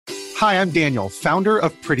Hi, I'm Daniel, founder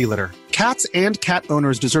of Pretty Litter. Cats and cat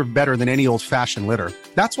owners deserve better than any old-fashioned litter.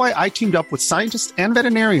 That's why I teamed up with scientists and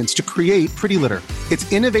veterinarians to create Pretty Litter.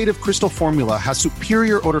 Its innovative crystal formula has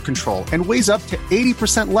superior odor control and weighs up to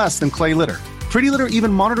 80% less than clay litter. Pretty Litter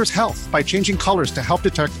even monitors health by changing colors to help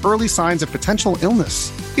detect early signs of potential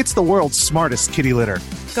illness. It's the world's smartest kitty litter.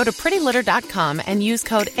 Go to prettylitter.com and use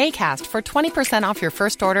code ACAST for 20% off your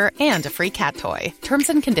first order and a free cat toy. Terms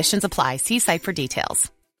and conditions apply. See site for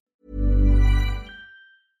details.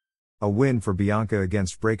 A win for Bianca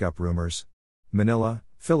against breakup rumors. Manila,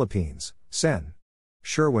 Philippines, Sen.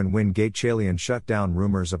 Sherwin Gatchalian shut down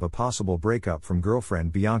rumors of a possible breakup from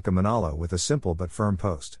girlfriend Bianca Manalo with a simple but firm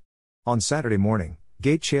post. On Saturday morning,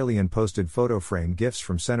 Gatchalian posted photo-framed gifts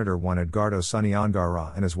from Senator Juan Edgardo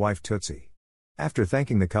Saniangara and his wife Tutsi. After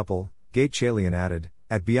thanking the couple, Gatchalian added,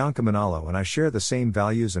 "At Bianca Manalo and I share the same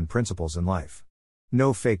values and principles in life.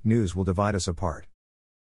 No fake news will divide us apart."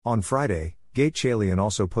 On Friday, Gatchalian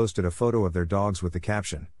also posted a photo of their dogs with the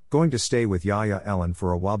caption, "Going to stay with Yaya Ellen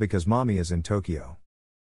for a while because mommy is in Tokyo."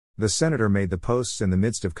 The senator made the posts in the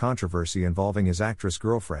midst of controversy involving his actress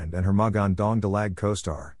girlfriend and her Magandang Dalag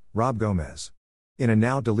co-star, Rob Gomez. In a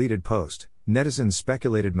now-deleted post, netizens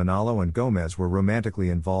speculated Manalo and Gomez were romantically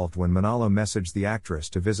involved when Manalo messaged the actress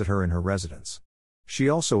to visit her in her residence. She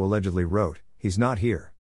also allegedly wrote, "He's not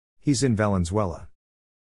here. He's in Valenzuela."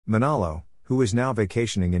 Manalo, who is now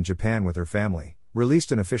vacationing in Japan with her family,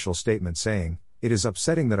 released an official statement saying, "It is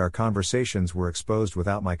upsetting that our conversations were exposed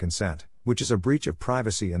without my consent, which is a breach of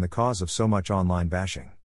privacy and the cause of so much online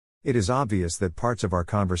bashing. It is obvious that parts of our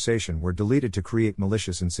conversation were deleted to create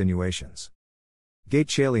malicious insinuations."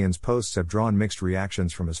 Gatchalian's posts have drawn mixed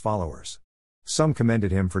reactions from his followers. Some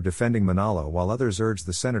commended him for defending Manalo while others urged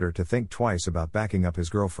the senator to think twice about backing up his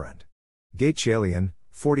girlfriend. Gatchalian,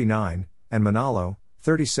 49, and Manalo,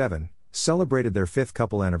 37, celebrated their 5th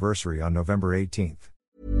couple anniversary on November 18th.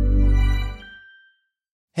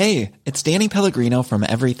 Hey, it's Danny Pellegrino from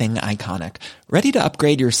Everything Iconic. Ready to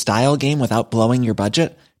upgrade your style game without blowing your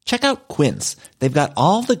budget? Check out Quince. They've got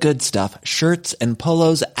all the good stuff, shirts and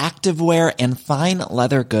polos, activewear, and fine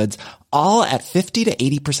leather goods, all at 50 to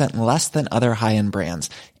 80% less than other high-end brands.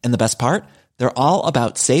 And the best part? They're all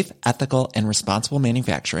about safe, ethical, and responsible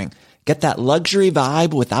manufacturing. Get that luxury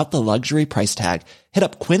vibe without the luxury price tag. Hit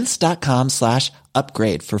up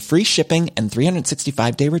quince.com/upgrade for free shipping and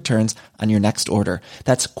 365-day returns on your next order.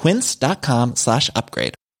 That's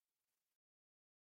quince.com/upgrade.